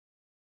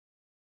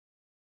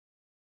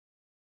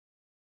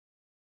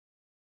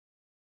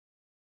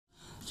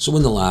So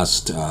in the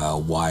last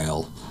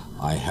while,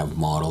 I have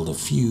modeled a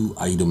few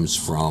items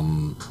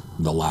from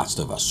The Last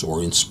of Us,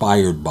 or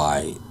inspired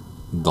by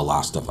The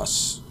Last of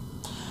Us.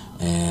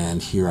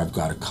 And here I've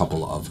got a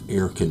couple of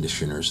air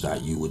conditioners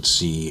that you would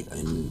see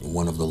in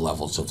one of the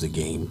levels of the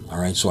game. All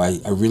right, so I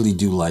really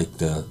do like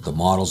the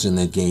models in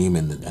the game,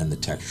 and the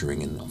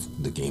texturing in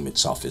the game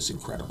itself is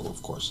incredible,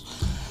 of course.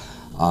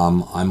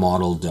 I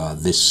modeled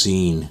this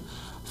scene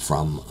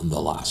from The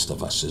Last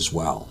of Us as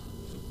well.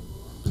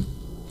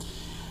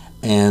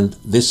 And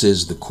this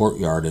is the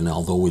courtyard, and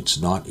although it's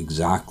not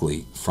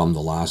exactly from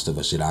The Last of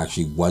Us, it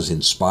actually was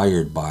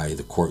inspired by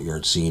the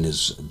courtyard scene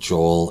as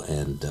Joel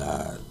and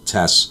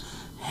Tess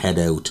head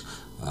out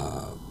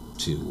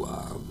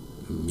to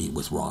meet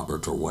with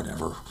Robert or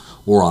whatever,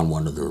 or on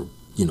one of their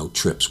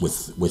trips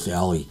with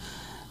Ellie.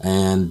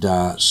 And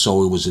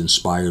so it was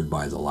inspired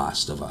by The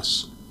Last of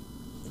Us.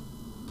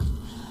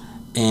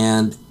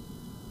 And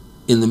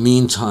in the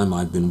meantime,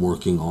 I've been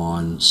working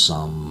on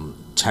some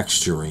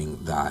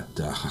texturing that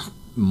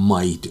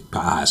might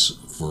pass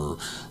for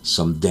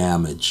some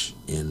damage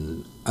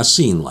in a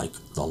scene like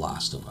The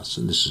Last of Us.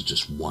 And this is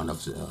just one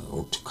of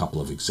or a couple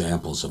of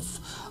examples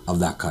of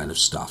that kind of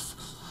stuff.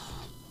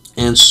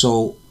 And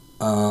so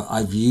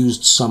I've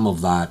used some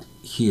of that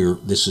here.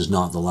 This is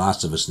not The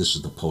Last of Us, this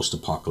is the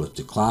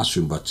post-apocalyptic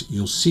classroom, but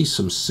you'll see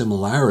some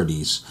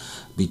similarities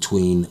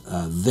between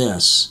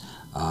this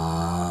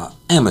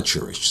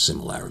amateurish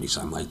similarities,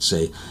 I might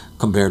say,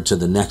 compared to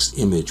the next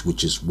image,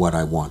 which is what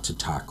I want to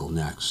tackle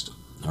next.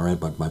 All right,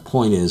 but my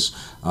point is,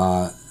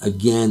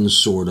 again,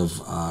 sort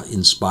of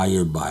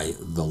inspired by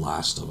The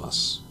Last of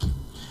Us.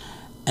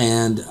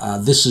 And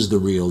this is the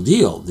real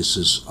deal. This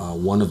is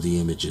one of the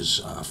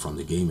images from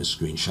the game, a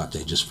screenshot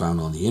I just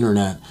found on the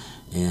internet,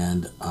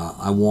 and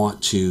I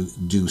want to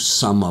do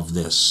some of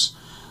this.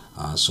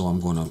 So I'm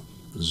going to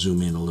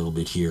zoom in a little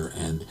bit here,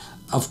 and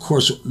of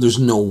course there's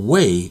no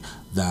way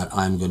that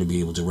I'm going to be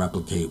able to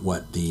replicate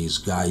what these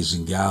guys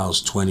and gals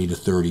 20 to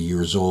 30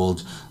 years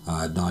old,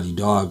 Naughty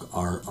Dog,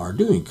 are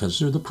doing, because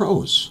they're the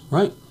pros,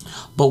 right?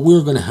 But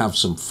we're going to have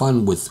some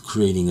fun with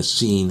creating a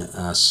scene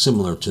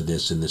similar to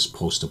this in this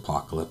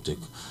post-apocalyptic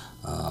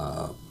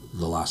The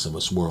Last of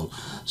Us world.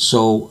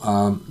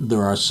 So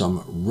there are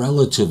some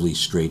relatively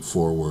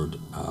straightforward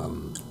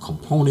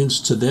components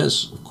to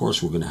this. Of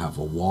course, we're going to have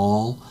a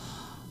wall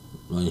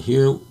right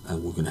here,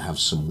 and we're going to have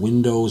some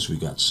windows. We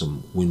got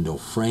some window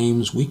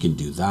frames. We can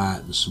do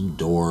that, and some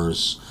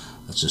doors.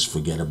 Let's just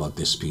forget about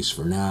this piece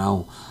for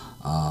now.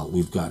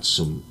 We've got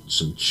some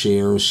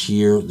chairs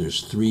here.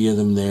 There's 3 of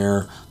them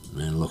there,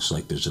 and it looks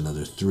like there's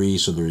another 3,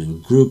 so they're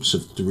in groups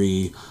of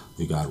 3.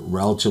 We got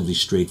relatively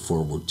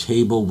straightforward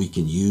table. We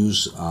can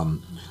use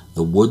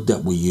the wood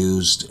that we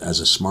used as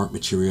a smart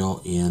material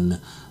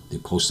in the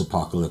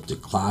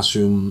post-apocalyptic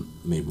classroom,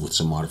 maybe with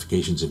some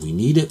modifications if we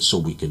need it. So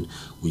we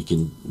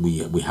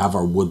have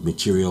our wood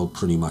material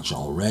pretty much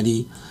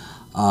already.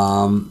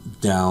 Well,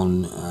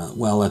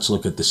 let's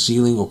look at the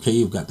ceiling. Okay,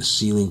 you've got the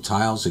ceiling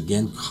tiles,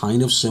 again,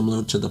 kind of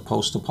similar to the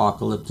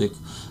post-apocalyptic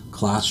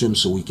classroom,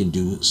 so we can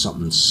do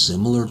something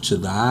similar to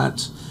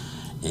that,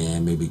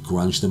 and maybe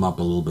grunge them up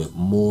a little bit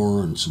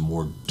more, and some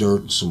more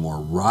dirt, some more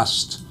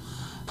rust.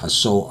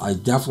 So I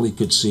definitely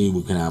could see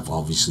we can have,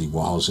 obviously,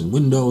 walls and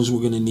windows we're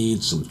going to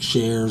need, some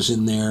chairs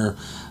in there,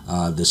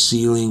 the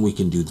ceiling, we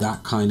can do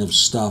that kind of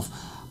stuff.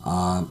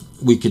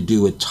 We could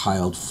do a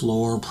tiled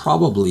floor,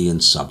 probably in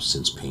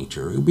Substance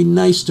Painter. It would be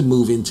nice to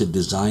move into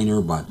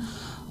Designer, but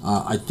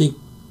I think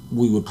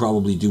we would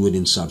probably do it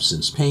in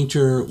Substance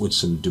Painter with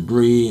some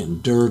debris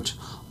and dirt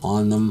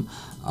on them.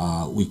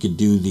 We could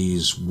do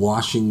these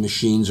washing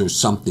machines or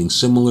something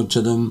similar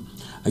to them.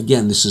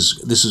 Again, this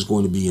is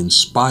going to be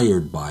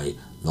inspired by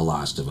The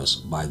Last of Us,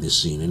 by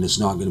this scene, and it's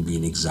not going to be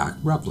an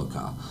exact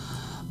replica.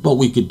 But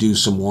we could do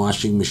some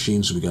washing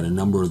machines. We got a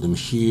number of them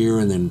here,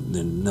 and then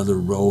another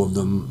row of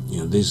them.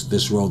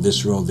 This row,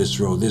 this row, this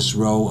row, this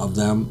row of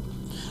them.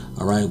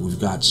 All right, we've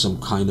got some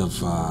kind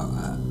of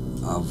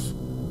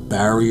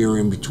barrier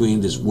in between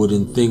this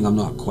wooden thing. I'm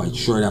not quite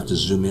sure. I'd have to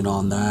zoom in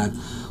on that.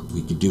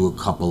 We could do a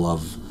couple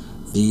of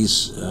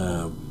these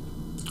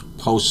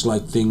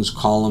post-like things,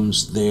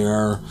 columns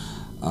there.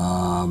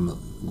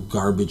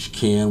 Garbage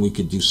can, we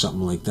could do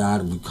something like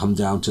that. If we come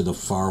down to the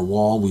far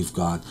wall, we've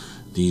got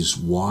these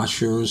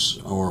washers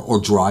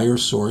or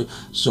dryers, sorry.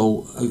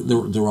 So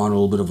they're on a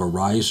little bit of a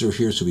riser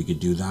here, so we could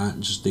do that.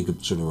 And just think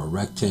of sort of a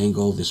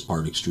rectangle, this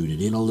part extruded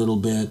in a little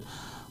bit,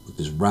 with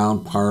this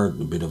round part,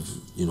 and a bit of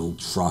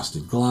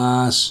frosted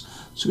glass.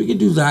 So we could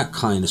do that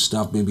kind of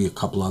stuff, maybe a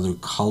couple other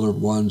colored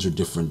ones or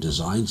different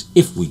designs.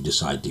 If we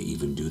decide to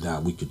even do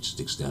that, we could just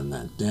extend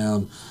that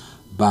down.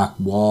 Back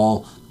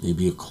wall,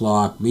 maybe a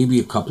clock, maybe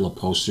a couple of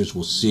posters,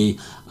 we'll see.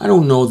 I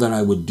don't know that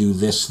I would do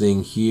this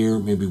thing here.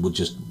 Maybe we'll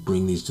just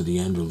bring these to the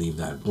end or leave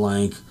that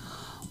blank.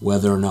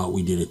 Whether or not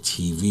we did a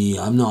TV,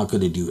 I'm not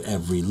going to do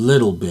every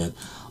little bit.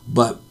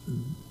 But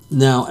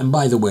now, and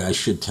by the way, I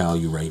should tell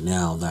you right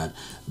now that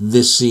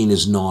this scene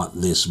is not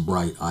this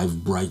bright.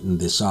 I've brightened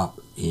this up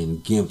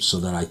in GIMP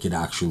so that I could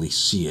actually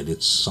see it.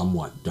 It's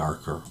somewhat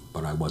darker,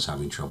 but I was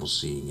having trouble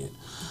seeing it.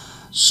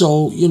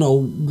 So,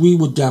 we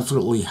would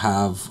definitely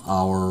have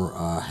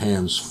our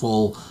hands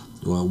full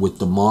with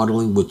the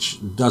modeling, which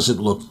doesn't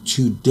look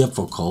too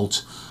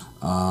difficult.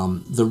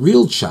 The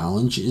real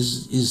challenge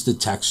is the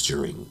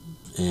texturing,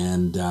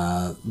 and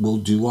we'll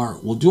do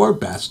our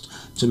best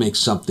to make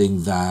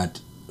something that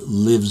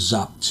lives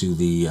up to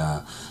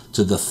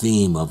the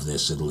theme of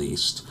this, at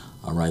least.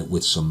 All right,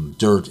 with some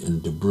dirt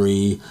and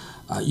debris.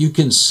 You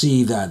can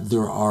see that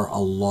there are a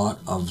lot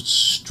of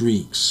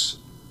streaks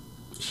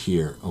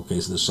here. Okay,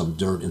 so there's some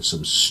dirt and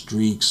some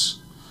streaks.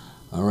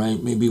 All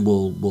right, maybe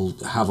we'll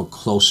have a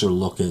closer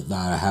look at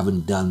that. I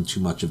haven't done too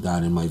much of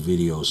that in my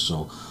videos,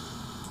 so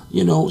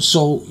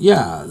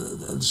yeah,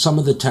 some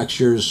of the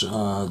textures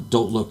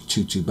don't look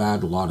too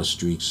bad. A lot of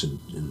streaks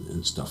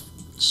and stuff.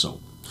 So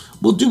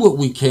we'll do what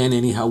we can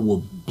anyhow.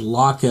 We'll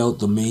block out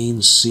the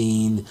main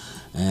scene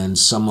and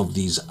some of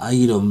these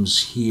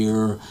items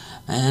here,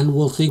 and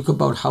we'll think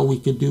about how we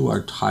could do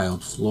our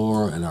tiled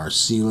floor and our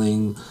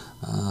ceiling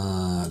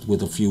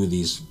with a few of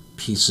these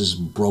pieces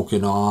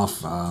broken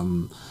off.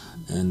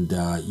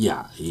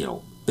 Yeah,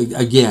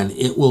 again,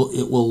 it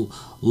will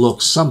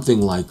look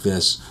something like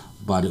this,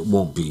 but it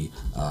won't be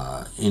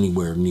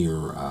anywhere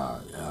near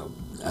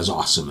as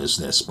awesome as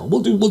this. But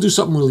we'll do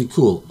something really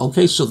cool.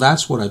 Okay, so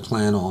that's what I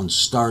plan on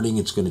starting.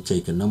 It's going to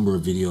take a number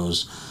of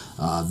videos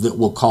that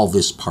we'll call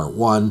this part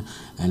 1,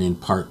 and in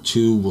part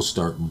 2 we'll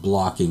start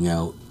blocking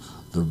out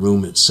the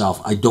room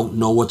itself. I don't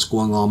know what's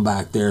going on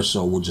back there,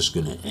 so we're just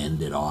going to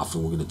end it off,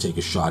 and we're going to take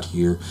a shot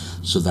here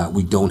so that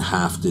we don't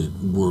have to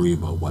worry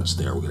about what's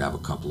there. We're going to have a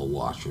couple of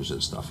washers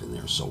and stuff in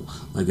there. So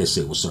like I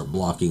say, we'll start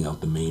blocking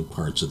out the main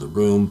parts of the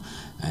room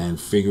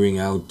and figuring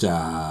out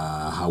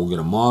how we're going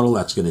to model.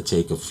 That's going to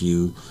take a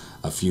few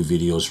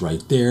videos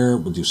right there.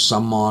 We'll do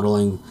some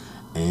modeling,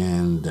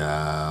 and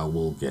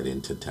we'll get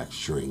into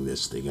texturing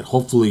this thing, and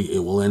hopefully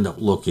it will end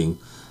up looking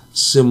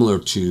similar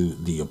to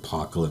the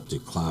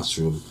apocalyptic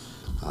classroom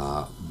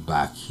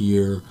back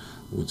here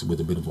with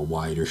a bit of a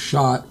wider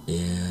shot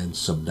and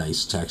some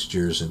nice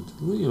textures,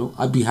 and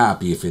I'd be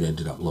happy if it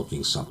ended up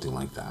looking something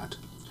like that.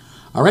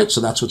 All right, so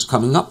that's what's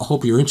coming up. I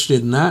hope you're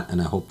interested in that,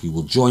 and I hope you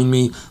will join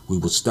me. We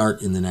will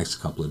start in the next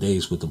couple of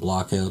days with the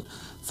block out.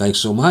 Thanks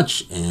so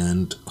much,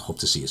 and hope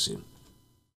to see you soon.